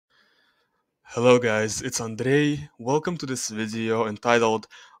Hello guys, it's Andrei. Welcome to this video entitled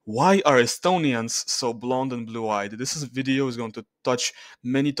Why are Estonians so blonde and blue-eyed? This video is going to touch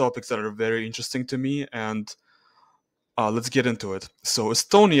many topics that are very interesting to me and let's get into it. So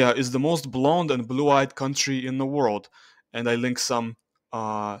Estonia is the most blonde and blue-eyed country in the world, and I link some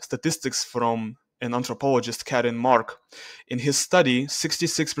statistics from an anthropologist, Karin Mark. In his study,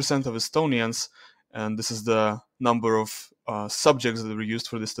 66% of Estonians, and this is the number of subjects that were used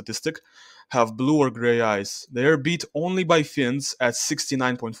for this statistic, have blue or gray eyes. They are beat only by Finns at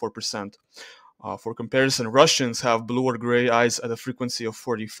 69.4%. For comparison, Russians have blue or gray eyes at a frequency of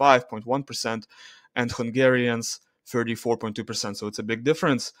 45.1%, and Hungarians 34.2%. So it's a big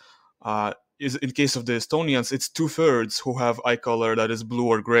difference. Is in case of the Estonians, it's 2/3 who have eye color that is blue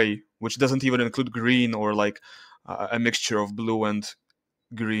or gray, which doesn't even include green or like a mixture of blue and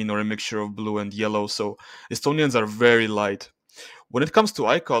green or a mixture of blue and yellow. So Estonians are very light. When it comes to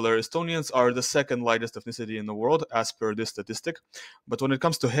eye color, Estonians are the second lightest ethnicity in the world, as per this statistic. But when it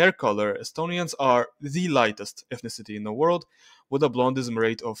comes to hair color, Estonians are the lightest ethnicity in the world, with a blondism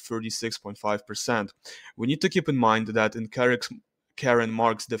rate of 36.5%. We need to keep in mind that in Karen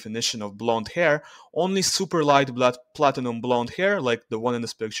Mark's definition of blonde hair, only super light platinum blonde hair, like the one in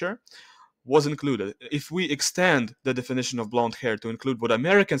this picture, was included. If we extend the definition of blonde hair to include what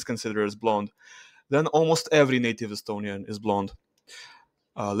Americans consider as blonde, then almost every native Estonian is blonde.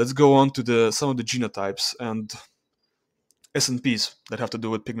 Let's go on to some of the genotypes and SNPs that have to do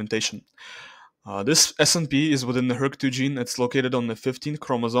with pigmentation. This SNP is within the HERC2 gene. It's located on the 15th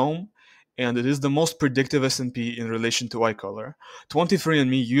chromosome, and it is the most predictive SNP in relation to eye color.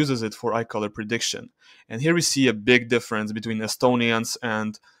 23andMe uses it for eye color prediction. And here we see a big difference between Estonians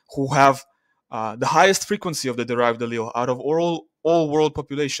and who have the highest frequency of the derived allele out of all world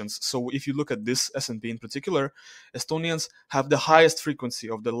populations. So if you look at this SNP in particular, Estonians have the highest frequency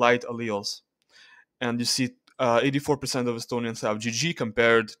of the light alleles. And you see 84% of Estonians have GG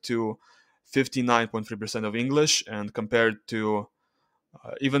compared to 59.3% of English, and compared to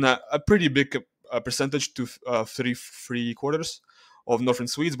even a pretty big percentage to 3/4 of Northern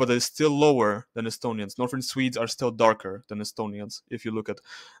Swedes, but it's still lower than Estonians. Northern Swedes are still darker than Estonians if you look at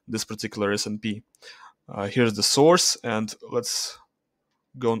this particular SNP. Here's the source, and let's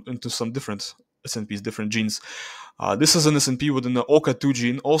go into some different SNPs, different genes. This is an SNP within the OCA2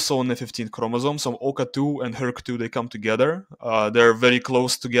 gene, also on the 15th chromosome. So OCA2 and HERC2, they come together. They're very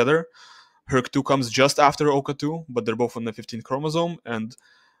close together. HERC2 comes just after OCA2, but they're both on the 15th chromosome, and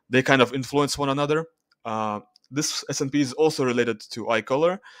they kind of influence one another. This SNP is also related to eye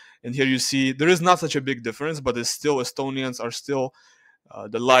color, and here you see there is not such a big difference, but it's still Estonians are still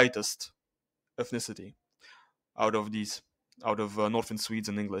the lightest ethnicity out of Northern Swedes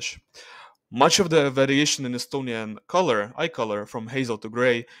and English. Much of the variation in Estonian eye color, from hazel to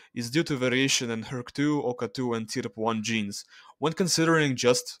gray, is due to variation in HERC2, OCA2, and TIRP1 genes. When considering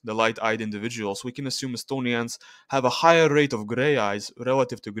just the light-eyed individuals, we can assume Estonians have a higher rate of gray eyes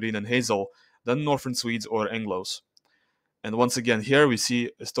relative to green and hazel than Northern Swedes or Anglos. And once again, here we see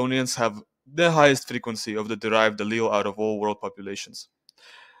Estonians have the highest frequency of the derived allele out of all world populations.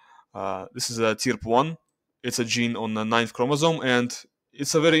 This is a TIRP1. It's a gene on the 9th chromosome, and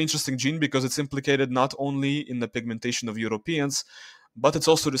it's a very interesting gene because it's implicated not only in the pigmentation of Europeans, but it's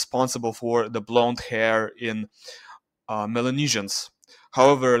also responsible for the blonde hair in Melanesians.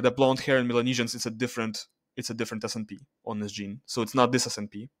 However, the blonde hair in Melanesians is a different SNP on this gene, so it's not this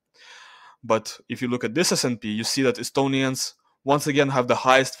SNP. But if you look at this SNP, you see that Estonians once again have the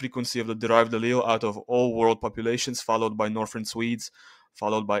highest frequency of the derived allele out of all world populations, followed by Northern Swedes,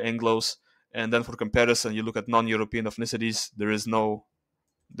 followed by Anglos. And then for comparison, you look at non-European ethnicities,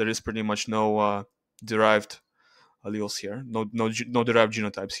 there is pretty much no derived alleles here, no derived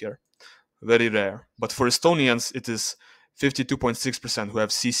genotypes here. Very rare. But for Estonians, it is 52.6% who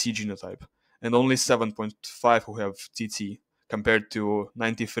have CC genotype, and only 7.5% who have TT, compared to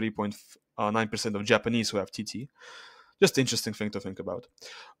 93.9% of Japanese who have TT. Just interesting thing to think about.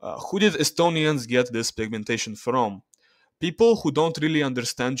 Who did Estonians get this pigmentation from? People who don't really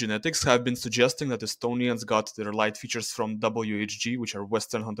understand genetics have been suggesting that Estonians got their light features from WHG, which are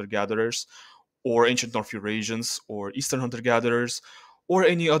Western hunter-gatherers, or ancient North Eurasians, or Eastern hunter-gatherers, or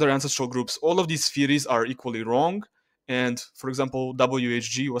any other ancestral groups. All of these theories are equally wrong. And for example,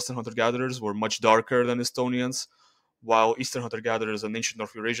 WHG, Western hunter-gatherers, were much darker than Estonians, while Eastern hunter-gatherers and ancient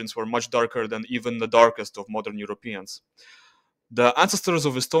North Eurasians were much darker than even the darkest of modern Europeans. The ancestors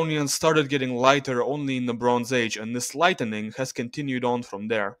of Estonians started getting lighter only in the Bronze Age, and this lightening has continued on from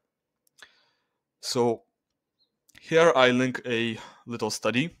there. So here I link a little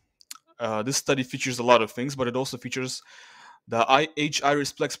study. This study features a lot of things, but it also features The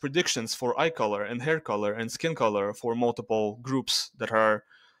IHIRIS Plex predictions for eye color and hair color and skin color for multiple groups that are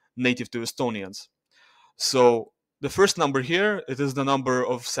native to Estonians. So the first number here, it is the number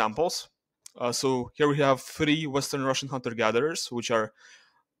of samples. So here we have 3 Western Russian hunter-gatherers, which are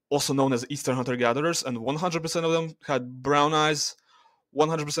also known as Eastern hunter-gatherers, and 100% of them had brown eyes,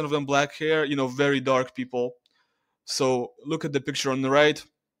 100% of them black hair, very dark people. So look at the picture on the right.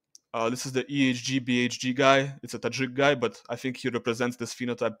 This is the EHG BHG guy. It's a Tajik guy, but I think he represents this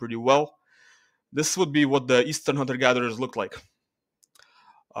phenotype pretty well. This would be what the Eastern hunter-gatherers look like.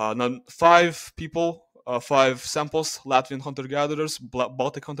 Now, 5 people, 5 samples, Latvian hunter-gatherers,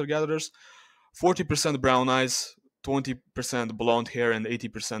 Baltic hunter-gatherers, 40% brown eyes, 20% blonde hair, and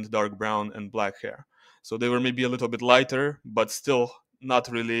 80% dark brown and black hair. So they were maybe a little bit lighter, but still not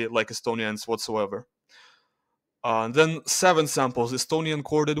really like Estonians whatsoever. Then 7 samples, Estonian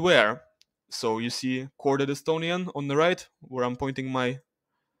corded wear. So you see corded Estonian on the right, where I'm pointing my,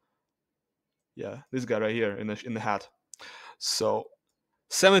 this guy right here in the hat. So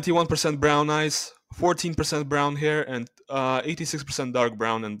 71% brown eyes, 14% brown hair, and 86% dark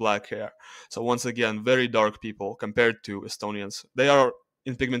brown and black hair. So once again, very dark people compared to Estonians. They are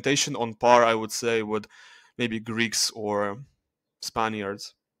in pigmentation on par, I would say, with maybe Greeks or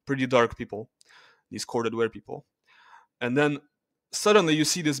Spaniards. Pretty dark people, these corded wear people. And then suddenly you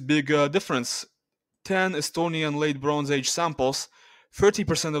see this big difference. 10 Estonian late Bronze Age samples,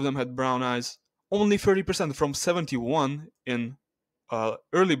 30% of them had brown eyes. Only 30% from 71 in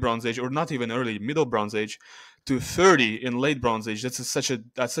early Bronze Age, or not even early, middle Bronze Age, to 30 in late Bronze Age. That's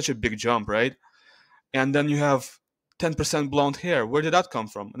such a big jump, right? And then you have 10% blonde hair. Where did that come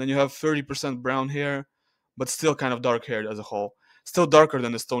from? And then you have 30% brown hair, but still kind of dark hair as a whole. Still darker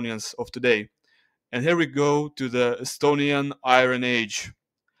than Estonians of today. And here we go to the Estonian Iron Age.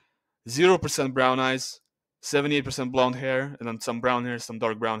 0% brown eyes, 78% blonde hair, and then some brown hair, some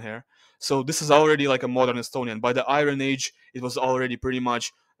dark brown hair. So this is already like a modern Estonian. By the Iron Age, it was already pretty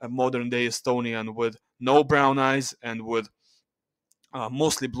much a modern day Estonian with no brown eyes and with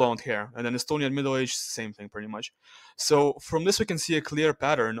mostly blonde hair. And then Estonian Middle Age, same thing pretty much. So from this we can see a clear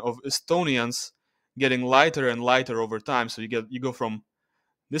pattern of Estonians getting lighter and lighter over time. So you go from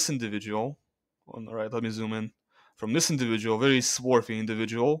this individual, on the right, let me zoom in. From this individual, very swarthy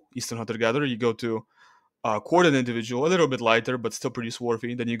individual, Eastern hunter-gatherer, you go to corded individual, a little bit lighter, but still pretty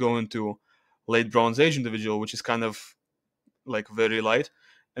swarthy. Then you go into late Bronze Age individual, which is kind of like very light.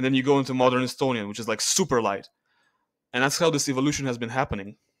 And then you go into modern Estonian, which is like super light. And that's how this evolution has been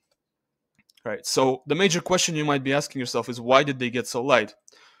happening. Right. So the major question you might be asking yourself is, why did they get so light?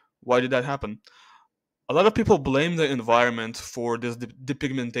 Why did that happen? A lot of people blame the environment for this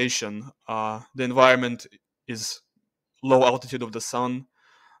depigmentation. The environment is low altitude of the sun,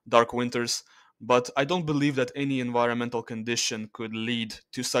 dark winters, but I don't believe that any environmental condition could lead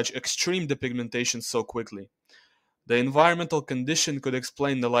to such extreme depigmentation so quickly. The environmental condition could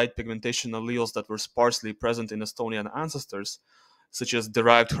explain the light pigmentation alleles that were sparsely present in Estonian ancestors, such as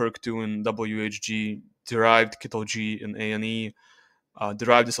derived HERC2 in WHG, derived KITLG in A&E,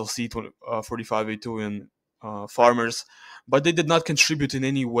 derived SLC 45A2 in farmers, but they did not contribute in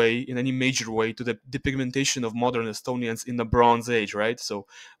any way, in any major way, to the depigmentation of modern Estonians in the Bronze Age, right? So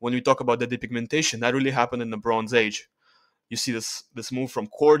when we talk about the depigmentation, that really happened in the Bronze Age. You see this move from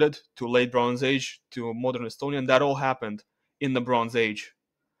corded to late Bronze Age to modern Estonian, that all happened in the Bronze Age.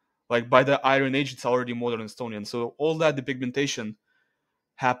 Like by the Iron Age, it's already modern Estonian. So all that depigmentation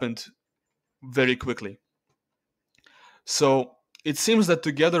happened very quickly. So it seems that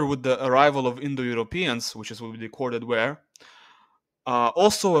together with the arrival of Indo-Europeans, which is what we corded wear,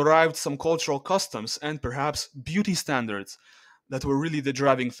 also arrived some cultural customs and perhaps beauty standards that were really the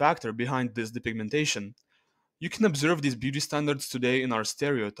driving factor behind this depigmentation. You can observe these beauty standards today in our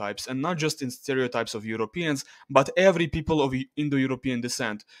stereotypes, and not just in stereotypes of Europeans, but every people of Indo-European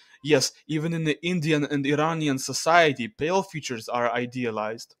descent. Yes, even in the Indian and Iranian society, pale features are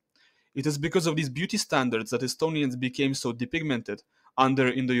idealized. It is because of these beauty standards that Estonians became so depigmented under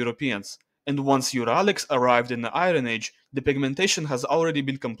Indo-Europeans. And once Uralics arrived in the Iron Age, depigmentation has already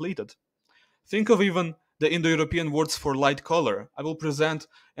been completed. Think of even the Indo-European words for light color. I will present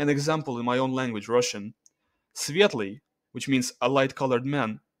an example in my own language, Russian. Svetly, which means a light-colored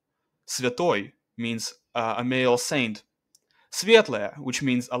man. Svetoy means a male saint. Svetlaya, which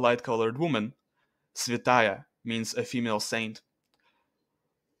means a light-colored woman. Svetaya means a female saint.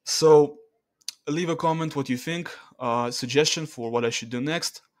 So leave a comment what you think, suggestion for what I should do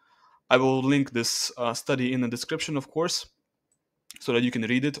next. I will link this study in the description, of course, so that you can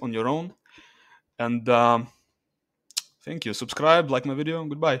read it on your own. And thank you. Subscribe, like my video.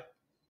 Goodbye.